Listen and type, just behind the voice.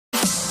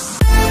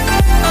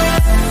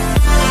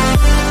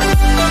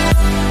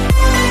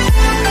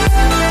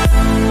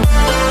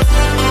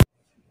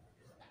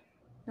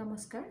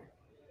নমস্কাৰ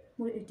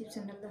মোৰ ইউটিউব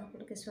চেনেললৈ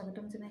সকলোকে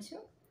স্বাগতম জনাইছো।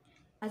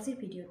 আজিৰ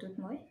ভিডিঅ'টোত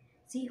মই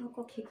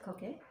যিসকল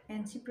শিক্ষকে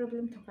এনসি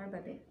প্ৰব্লেম থকাৰ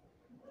বাবে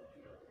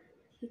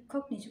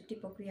শিক্ষক নিযুক্তি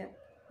প্ৰক্ৰিয়া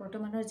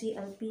বৰ্তমানৰ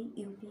d.el.ed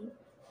ইউপি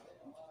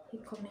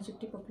শিক্ষক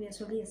নিযুক্তি প্ৰক্ৰিয়া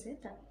চলি আছে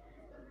তাত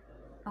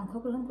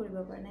অংশগ্ৰহণ কৰিব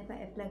পৰা নাই বা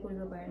এপ্লাই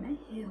কৰিব পৰা নাই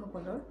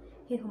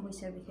সেই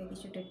সমস্যাৰ বিষয়ে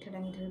কিছু তথ্য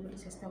দাঙি ধৰিবলৈ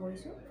চেষ্টা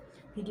কৰিছো।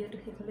 ভিডিঅ'টো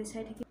শেষলৈ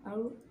চাই থাকিব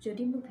আৰু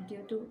যদি মোৰ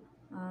ভিডিঅ'টো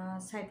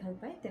চাই ভাল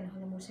পায়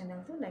তেনেহলে মোৰ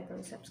চেনেলটো লাইক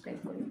আৰু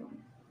সাবস্ক্ৰাইব কৰিব।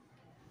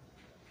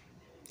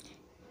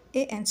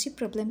 এই এনসি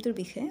প্ৰব্লেমটোৰ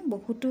বিষয়ে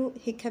বহুতো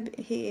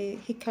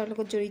শিক্ষাৰ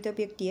লগত জড়িত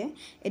ব্যক্তিয়ে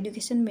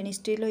এডুকেশ্যন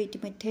মিনিষ্ট্ৰীলৈ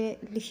ইতিমধ্যে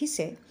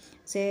লিখিছে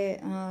যে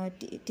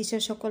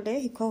টিচাৰ্ছসকলে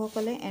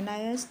শিক্ষকসকলে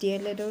নিos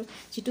d.el.ed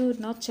যিটো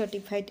not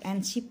certified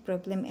NC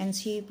problem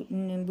NC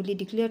বুলি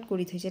ডিক্লেয়াৰ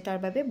কৰি থৈছে তাৰ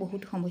বাবে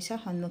বহুত সমস্যাৰ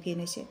সন্মুখীন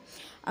হৈছে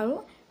আৰু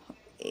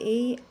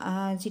এই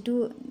যিটো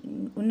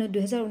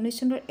 2019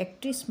 চনৰ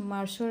 31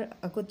 মাৰ্চৰ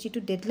আগত যিটো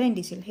ডেডলাইন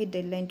দিছিল সেই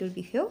ডেডলাইনটোৰ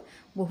বিষয়েও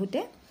বহুতে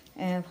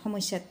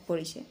সমস্যাত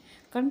পৰিছে।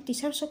 কাৰণ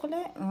টিচাৰ্ছসকলে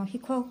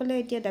শিক্ষকসকলে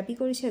এতিয়া দাবী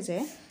কৰিছে যে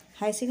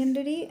হাই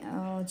সেকেন্ডাৰী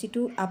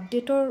যিটো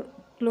আপডেটৰ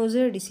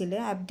ক্লোজাৰ দিছিলে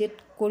আপডেট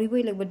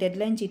কৰিবই লাগিব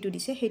ডেডলাইন যিটো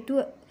দিছে সেইটো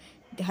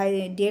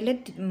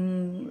d.el.ed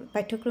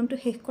পাঠ্যক্ৰমটো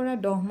শেষ কৰা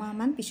 10 মাহ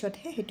মান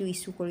পিছতহে সেইটো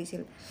ইস্যু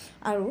কৰিছিল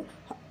আৰু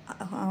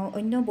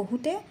অন্য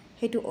বহুতে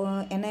সেইটো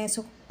নিos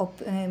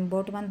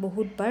বৰ্তমান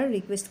বহুতবাৰ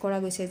ৰিকুৱেষ্ট কৰা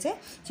গৈছে যে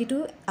যিটো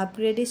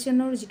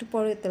আপগ্ৰেডেশনৰ যিটো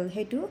পৰ্টেল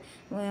সেইটো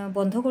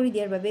বন্ধ কৰি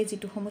দিয়াৰ বাবে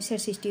যিটো সমস্যাৰ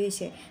সৃষ্টি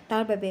হৈছে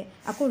তাৰ বাবে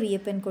আকৌ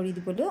ৰিঅপেন কৰি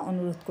দিবলৈ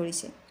অনুৰোধ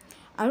কৰিছে।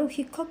 আৰু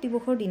শিক্ষক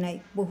দিৱসৰ দিনাই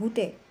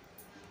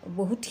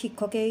বহুত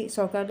শিক্ষকে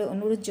চৰকাৰলৈ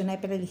অনুৰোধ জনাই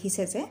পেলাই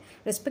লিখিছে যে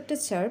ৰেসপেক্টেড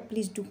sir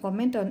please do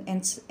comment on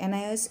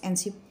নিos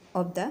NC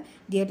of the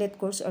d.el.ed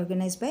course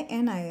organized by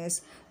nios.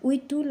 We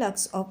 2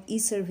 lakhs of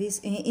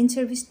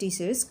in-service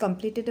teachers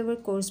completed our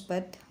course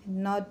but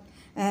not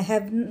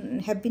have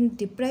been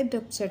deprived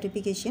of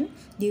certification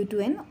due to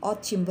an odd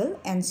symbol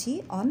NC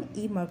on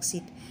e-mark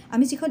sheet.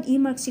 আমি যিখন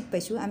e-mark sheet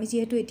পাইছো আমি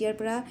যেহেতু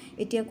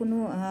এতিয়া কোনো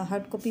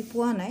hard copy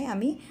পোৱা নাই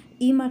আমি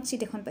e-mark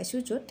sheet এখন পাইছো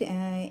য'ত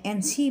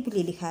NC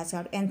বুলি লিখা আছে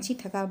আৰু NC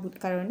থকা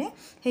কাৰণে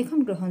সেইখন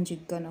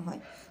গ্ৰহণযোগ্য নহয়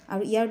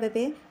আৰু ইয়াৰ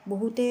বাবে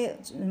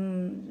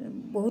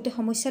বহুতে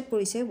সমস্যাত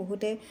পৰিছে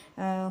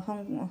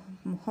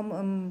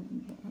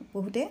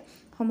বহুতে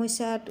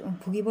সমস্যাত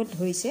ভুগিব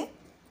ধৰিছে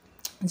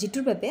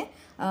যিটোৰ বাবে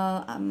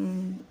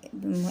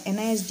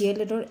নিos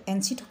d.el.ed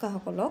NC থকা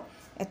সকলক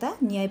এটা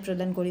ন্যায়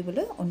প্ৰদান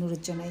কৰিবলৈ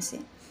অনুৰোধ জনাইছে।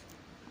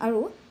 আৰু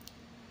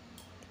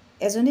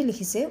এজনে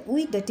লিখিছে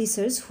উই দ্য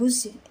টিচাৰ্ছ হুজ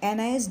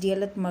নিos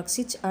d.el.ed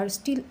মাৰ্কশ্বিটছ R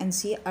still NC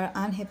R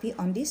unhappy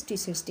on this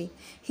teachers day.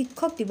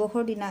 শিক্ষক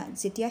দিৱসৰ দিনা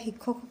যেতিয়া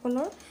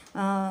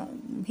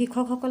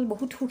শিক্ষকসকল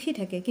বহুত সুখী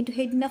থাকে কিন্তু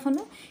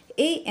সেইদিনাখনো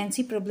এই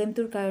এনসি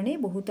প্ৰব্লেমটোৰ কাৰণে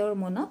বহুতৰ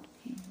মনত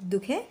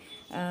দুখে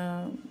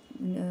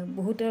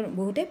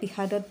বহুতে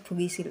বিষাদত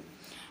ভুগিছিল।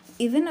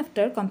 Even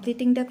after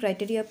completing the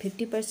criteria of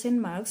 50%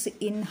 marks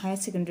in higher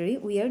secondary,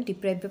 we are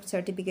deprived of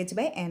certificates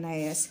by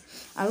nios.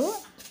 আৰু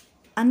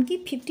আনকি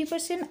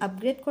 50%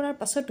 আপগ্ৰেড কৰাৰ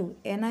পাছতো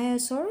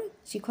নিosৰ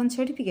যিখন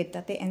চাৰ্টিফিকেট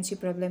তাতে এনসি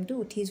প্ৰব্লেমটো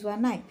উঠি যোৱা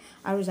নাই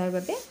আৰু যাৰ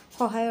বাবে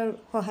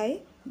সহায়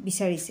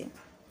বিচাৰিছে।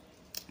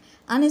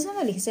 আন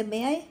এজনে লিখিছে may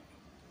I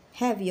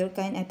have your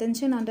kind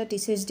attention on the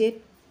Teachers Day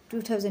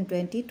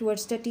 2020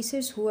 towards the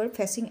teachers who are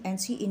facing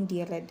NC in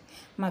d.el.ed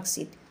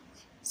marksheet.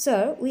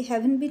 Sir, we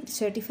haven't been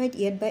certified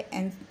yet by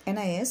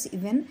nios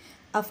even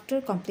after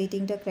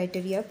completing the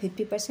criteria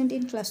 50%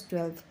 in class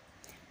 12.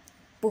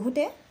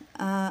 বহুতে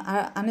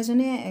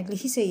আনজনে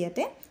লিখিছে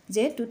ইয়াতে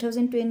যে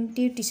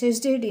 2020 teachers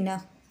ডেৰ দিনা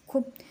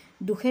খুব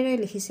দুখেৰে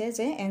লিখিছে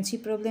যে এনসি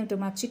প্ৰব্লেমটো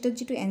মাৰ্কশ্বিটত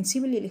যিটো এনসি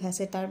বুলি লিখা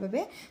আছে তাৰ বাবে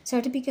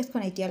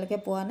চাৰ্টিফিকেটখন এতিয়ালৈকে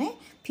পোৱা নাই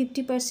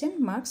 50%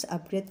 মাৰ্কছ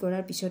আপগ্ৰেড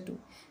কৰাৰ পিছতো।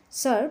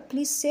 Sir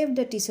please save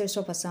the teachers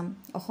of Assam.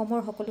 অসমৰ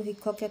সকলো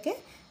শিক্ষককে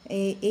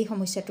এই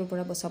সমস্যাটোৰ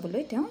পৰা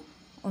বচাবলৈ তেওঁ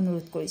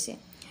অনুৰোধ কৰিছে।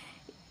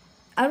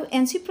 আৰু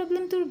এনসি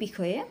প্ৰব্লেমটোৰ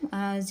বিষয়ে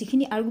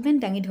যিখিনি আৰ্গুমেণ্ট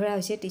দাঙি ধৰা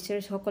হৈছে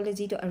টিচাৰ্ছসকলে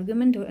যিটো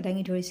আৰ্গুমেণ্ট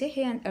দাঙি ধৰিছে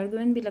সেই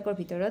আৰ্গুমেণ্টবিলাকৰ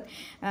ভিতৰত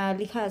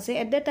লিখা আছে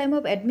at the time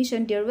of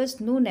admission there was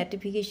no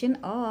notification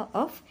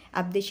of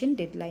আপডেশ্যন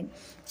deadline.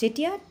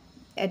 যেতিয়া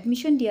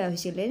এডমিশ্যন দিয়া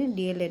হৈছিলে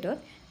d.el.ed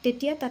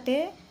তেতিয়া তাতে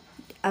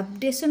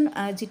আপডেশ্যন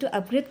যিটো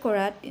আপগ্ৰেড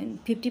কৰা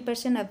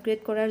 50% আপগ্ৰেড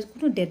কৰাৰ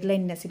কোনো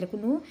ডেডলাইন নাছিলে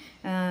কোনো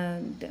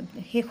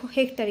শেষ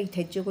তাৰিখ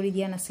ধাৰ্য কৰি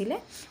দিয়া নাছিলে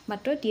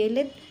মাত্ৰ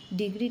d.el.ed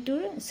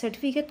ডিগ্ৰীটোৰ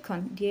চাৰ্টিফিকেটখন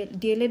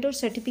d.el.edৰ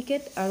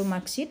চাৰ্টিফিকেট আৰু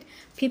মাৰ্কশ্বিট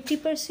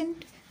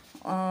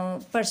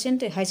 50%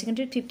 হাই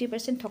সেকেন্ডাৰীত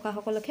 50% থকা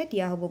সকলকহে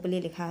দিয়া হ'ব বুলি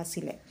লিখা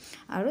আছিলে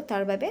আৰু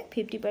তাৰ বাবে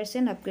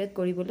 50% আপগ্ৰেড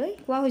কৰিবলৈ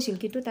কোৱা হৈছিল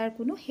কিন্তু তাৰ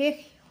কোনো শেষ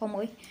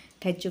সময়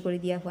ধাৰ্য কৰি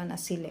দিয়া হোৱা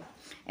নাছিলে।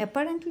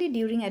 Apparently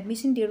during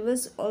admission there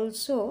was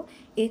also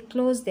a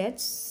clause that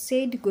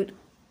said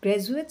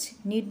graduates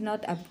need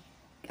not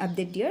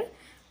update their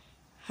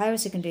higher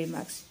secondary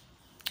marks.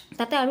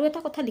 তাতে আৰু এটা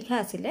কথা লিখা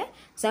আছিলে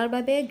যাৰ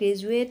বাবে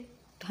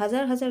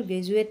হাজাৰ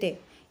গ্ৰেজুৱেটে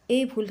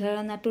এই ভুল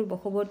ধাৰণাটোৰ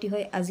বশৱৰ্তী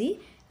হৈ আজি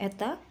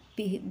এটা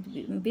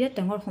বিৰাট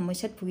ডাঙৰ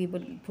সমস্যাত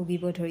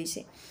ভুগিব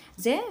ধৰিছে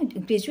যে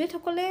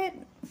গ্ৰেজুৱেটসকলে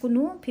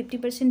কোনো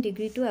 50%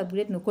 ডিগ্ৰীটো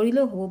আপগ্ৰেড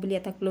নকৰিলেও হ'ব বুলি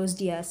এটা ক্লজ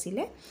দিয়া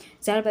আছিলে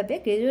যাৰ বাবে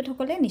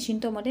গ্ৰেজুৱেটসকলে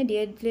নিশ্চিন্তমতে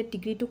d.el.ed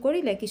ডিগ্ৰীটো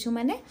কৰিলে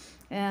কিছুমানে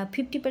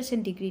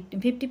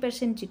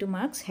 50% যিটো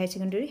মাৰ্কছ হায়াৰ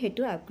ছেকেণ্ডেৰী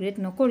সেইটো আপগ্ৰেড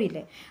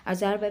নকৰিলে আৰু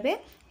যাৰ বাবে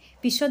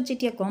পিছত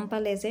যেতিয়া গম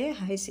পালে যে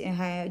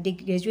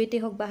গ্ৰেজুৱেটেই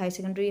হওক বা হায়াৰ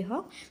ছেকেণ্ডেৰী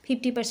হওক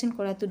 50%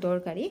 কৰাটো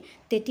দৰকাৰী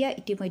তেতিয়া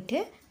ইতিমধ্যে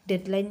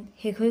ডেডলাইন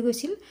শেষ হৈ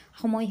গৈছিল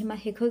সময়সীমা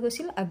শেষ হৈ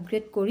গৈছিল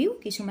আপগ্ৰেড কৰিও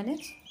কিছুমানে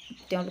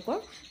তেওঁলোকৰ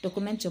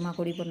ডকুমেণ্ট জমা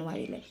কৰিব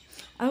নোৱাৰিলে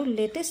আৰু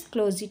লেটেষ্ট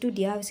ক্লজ যিটো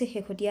দিয়া হৈছে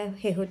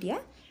শেহতীয়া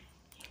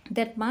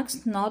that marks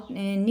not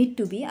need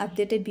to be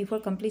updated before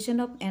completion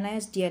of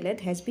nios d.el.ed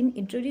has been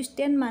introduced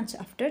 10 months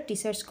after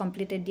teachers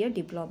completed their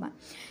diploma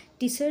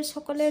teachers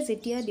সকলে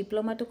যেতিয়া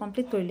ডিপ্লোমাটো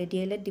কমপ্লিট কৰিলে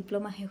d.el.ed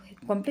ডিপ্লোমা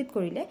কমপ্লিট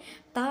কৰিলে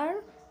তাৰ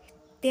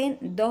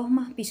 10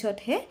 মাহ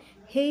পিছতহে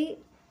সেই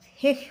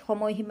শেষ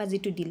সময়সীমা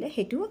যিটো দিলে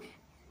সেইটো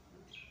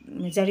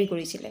জাৰি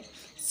কৰিছিলে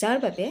যাৰ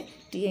বাবে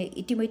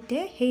ইতিমধ্যে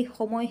সেই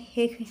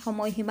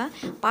সময়সীমা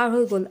পাৰ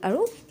হৈ গ'ল আৰু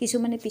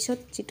কিছুমানে পিছত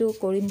যিটো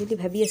কৰিম বুলি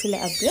ভাবি আছিলে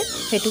আপগ্ৰেড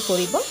সেইটো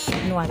কৰিব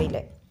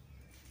নোৱাৰিলে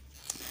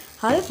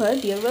However,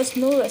 there was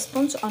no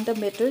response on the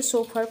matter so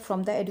far from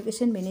the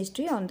Education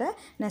Ministry on the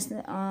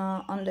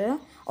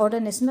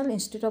National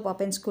Institute of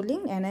Open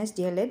Schooling (NIS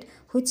d.el.ed),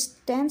 which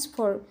stands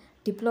for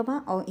Diploma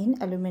in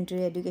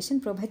Elementary Education,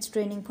 provides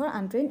training for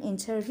untrained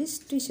in-service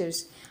teachers.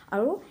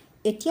 আৰু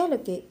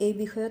এতিয়ালৈকে এই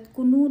বিষয়ত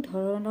কোনো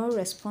ধৰণৰ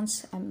ৰেসপন্স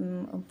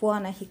পোৱা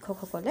নাই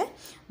শিক্ষকসকলে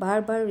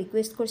বাৰবাৰ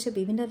request কৰিছে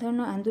বিভিন্ন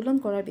ধৰণৰ আন্দোলন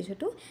কৰাৰ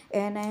পিছতো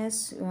NIS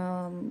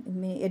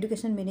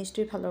এডুকেশ্যন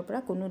মিনিষ্ট্ৰীৰ ফালৰ পৰা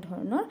কোনো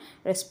ধৰণৰ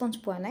ৰেসপন্স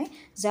পোৱা নাই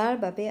যাৰ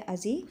বাবে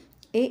আজি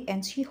এই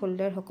NC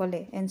হোল্ডাৰসকলে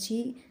NC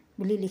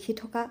বুলি লিখি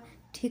থকা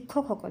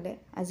শিক্ষকসকলে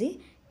আজি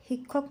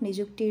শিক্ষক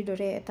নিযুক্তিৰ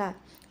দৰে এটা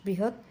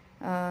বৃহৎ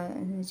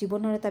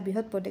জীৱনৰ এটা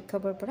বৃহৎ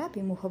পদক্ষেপৰ পৰা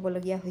বিমুখ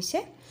হ'বলগীয়া হৈছে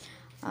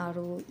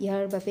আৰু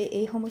ইয়াৰ বাবে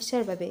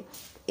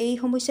এই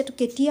সমস্যাটো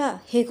কেতিয়া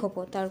শেষ হ'ব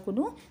তাৰ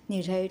কোনো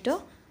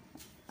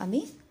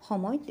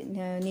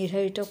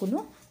নিৰ্ধাৰিত কোনো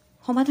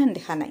সমাধান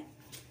দেখা নাই